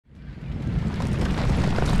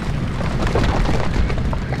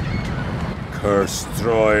Curse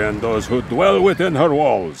Troy and those who dwell within her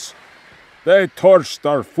walls. They torched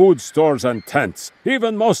our food stores and tents,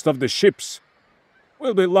 even most of the ships.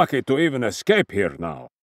 We'll be lucky to even escape here now.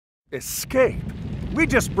 Escape? We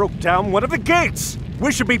just broke down one of the gates!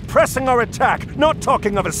 We should be pressing our attack, not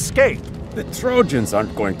talking of escape! The Trojans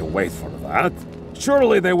aren't going to wait for that.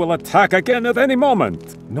 Surely they will attack again at any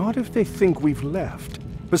moment. Not if they think we've left.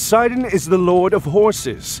 Poseidon is the lord of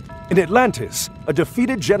horses. In Atlantis, a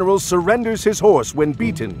defeated general surrenders his horse when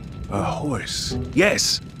beaten. A horse?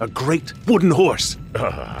 Yes, a great wooden horse.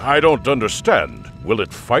 I don't understand. Will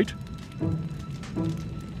it fight?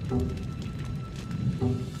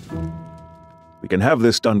 We can have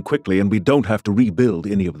this done quickly, and we don't have to rebuild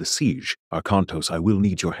any of the siege. Arkantos, I will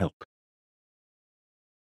need your help.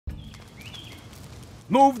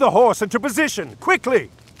 Move the horse into position, quickly!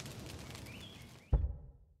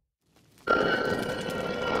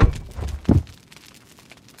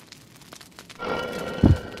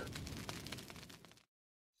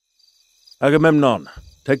 Agamemnon,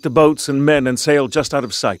 take the boats and men and sail just out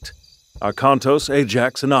of sight. Arkantos,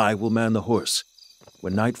 Ajax, and I will man the horse.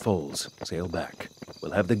 When night falls, sail back.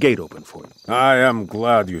 We'll have the gate open for you. I am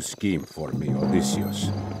glad you schemed for me, Odysseus.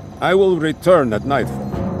 I will return at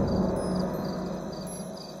nightfall.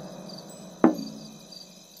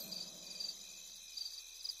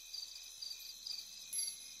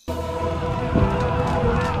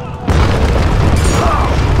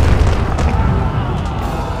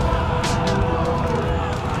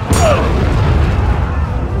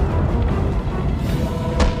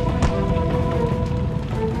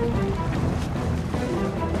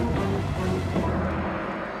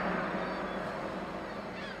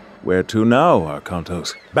 Where to now,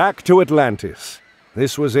 Arkantos? Back to Atlantis.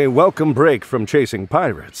 This was a welcome break from chasing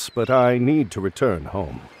pirates, but I need to return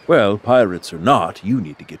home. Well, pirates or not, you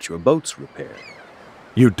need to get your boats repaired.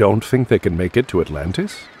 You don't think they can make it to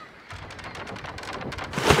Atlantis?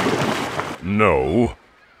 No.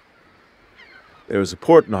 There's a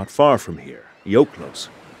port not far from here, Iolkos.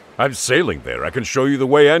 I'm sailing there. I can show you the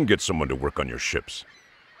way and get someone to work on your ships.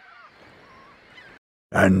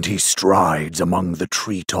 And he strides among the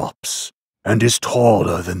treetops, and is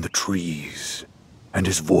taller than the trees, and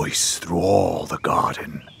his voice through all the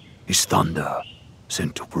garden is thunder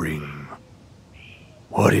sent to bring.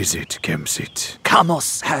 What is it, Kemsit?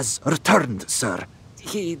 Kamos has returned, sir.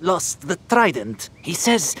 He lost the trident. He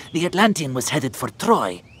says the Atlantean was headed for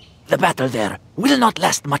Troy. The battle there will not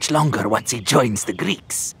last much longer once he joins the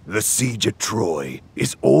Greeks. The siege at Troy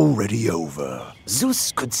is already over.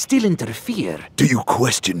 Zeus could still interfere. Do you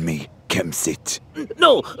question me, Kemsit?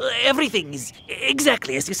 No, everything is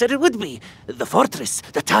exactly as you said it would be. The fortress,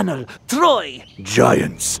 the tunnel, Troy.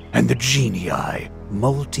 Giants and the genii,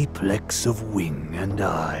 multiplex of wing and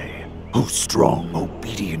eye, whose strong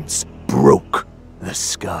obedience broke the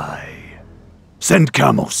sky. Send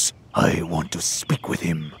Kamos. I want to speak with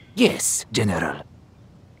him. Yes, General.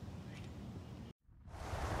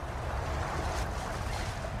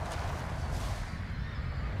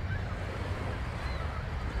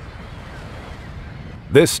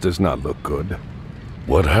 This does not look good.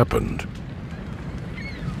 What happened?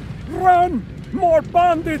 Run! More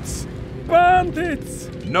bandits! Bandits!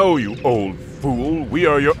 No, you old fool. We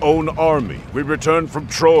are your own army. We returned from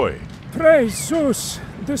Troy. Praise Zeus!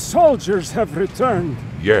 The soldiers have returned.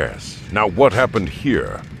 Yes. Now what happened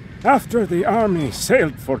here? After the army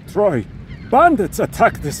sailed for Troy, bandits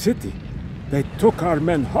attacked the city. They took our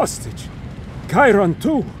men hostage. Chiron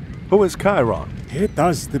too. Who is Chiron? He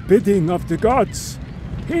does the bidding of the gods.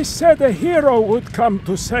 He said a hero would come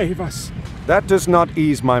to save us. That does not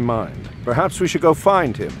ease my mind. Perhaps we should go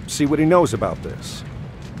find him, see what he knows about this.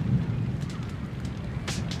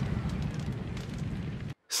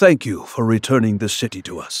 Thank you for returning the city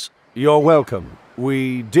to us. You're welcome.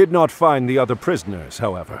 We did not find the other prisoners,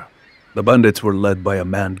 however. The bandits were led by a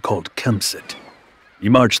man called Kemsit. He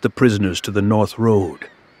marched the prisoners to the North Road.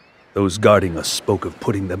 Those guarding us spoke of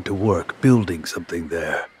putting them to work, building something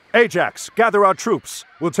there. Ajax, gather our troops.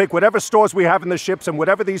 We'll take whatever stores we have in the ships and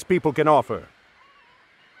whatever these people can offer.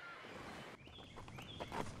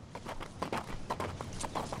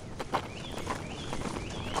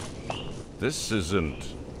 This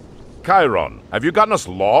isn't... Chiron, have you gotten us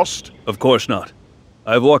lost? Of course not.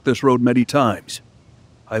 I've walked this road many times.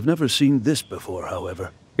 I've never seen this before, however.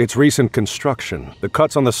 It's recent construction. The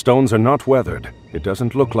cuts on the stones are not weathered. It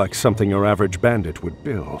doesn't look like something your average bandit would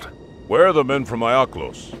build. Where are the men from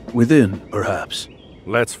Iolkos? Within, perhaps.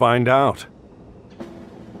 Let's find out.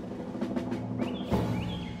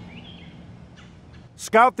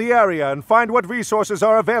 Scout the area and find what resources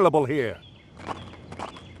are available here.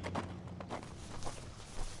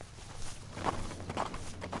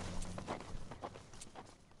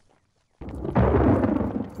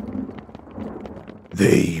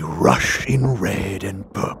 They rush in red and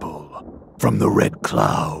purple, from the red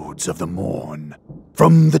clouds of the morn,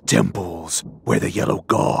 from the temples where the yellow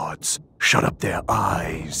gods shut up their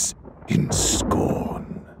eyes in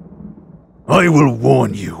scorn. I will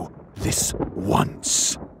warn you this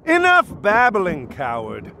once. Enough babbling,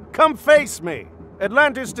 coward. Come face me.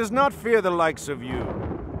 Atlantis does not fear the likes of you.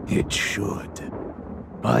 It should.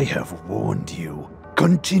 I have warned you.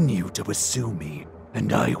 Continue to pursue me,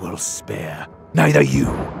 and I will spare neither you,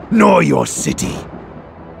 nor your city,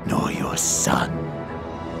 nor your son.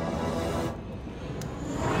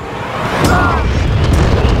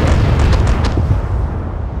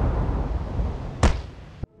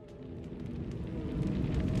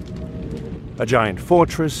 A giant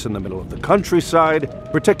fortress in the middle of the countryside,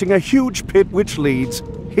 protecting a huge pit which leads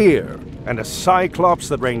here, and a cyclops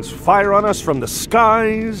that rains fire on us from the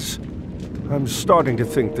skies. I'm starting to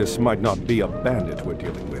think this might not be a bandit we're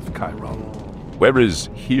dealing with, Chiron. Where is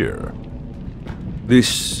here?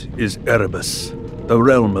 This is Erebus, the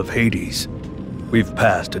realm of Hades. We've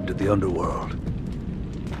passed into the underworld.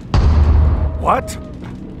 What?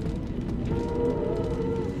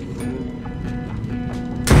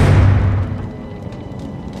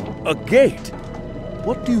 A gate?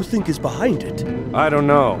 What do you think is behind it? I don't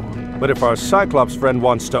know, but if our Cyclops friend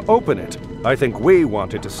wants to open it, I think we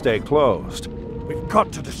want it to stay closed. We've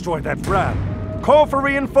got to destroy that ram. Call for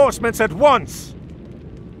reinforcements at once!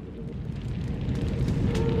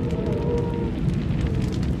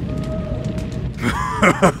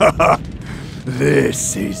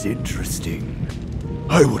 This is interesting.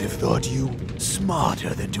 I would have thought you smarter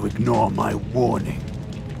than to ignore my warning.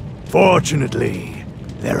 Fortunately,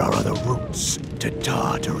 there are other routes to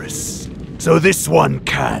Tartarus, so this one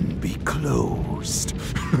can be closed.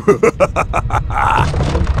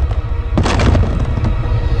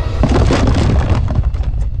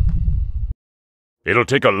 It'll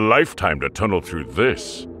take a lifetime to tunnel through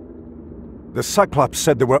this. The Cyclops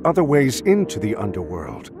said there were other ways into the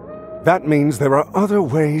underworld. That means there are other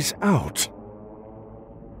ways out.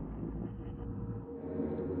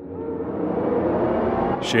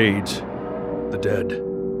 Shades, the dead.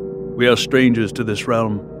 We are strangers to this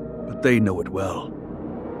realm, but they know it well.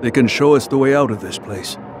 They can show us the way out of this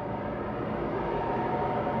place.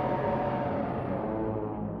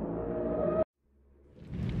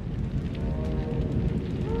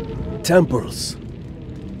 Temples.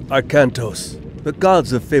 Arcantos. The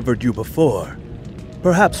gods have favored you before.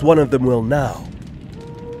 Perhaps one of them will now.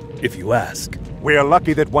 If you ask. We are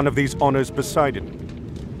lucky that one of these honors Poseidon.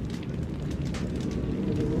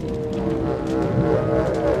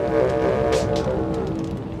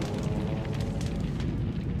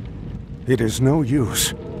 It is no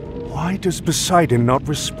use. Why does Poseidon not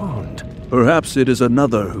respond? Perhaps it is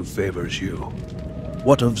another who favors you.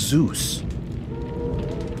 What of Zeus?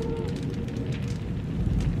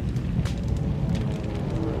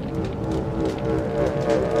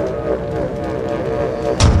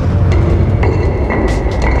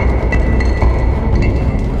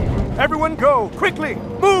 Everyone go! Quickly!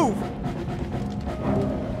 Move!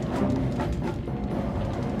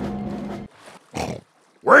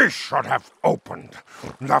 We should have opened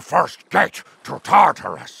the first gate to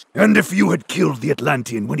Tartarus. And if you had killed the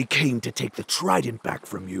Atlantean when he came to take the trident back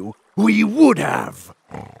from you, we would have.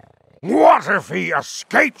 What if he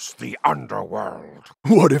escapes the underworld?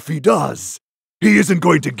 What if he does? He isn't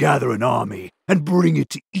going to gather an army and bring it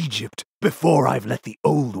to Egypt before I've let the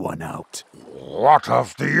old one out. What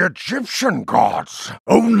of the Egyptian gods?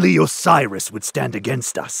 Only Osiris would stand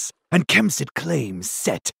against us, and Kemsit claims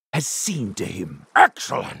Set has seen to him.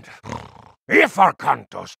 Excellent. If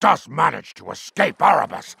Arcantos does manage to escape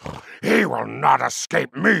Erebus, he will not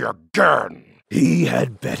escape me again. He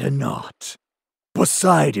had better not.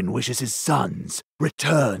 Poseidon wishes his sons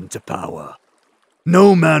return to power.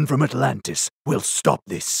 No man from Atlantis will stop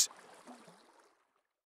this.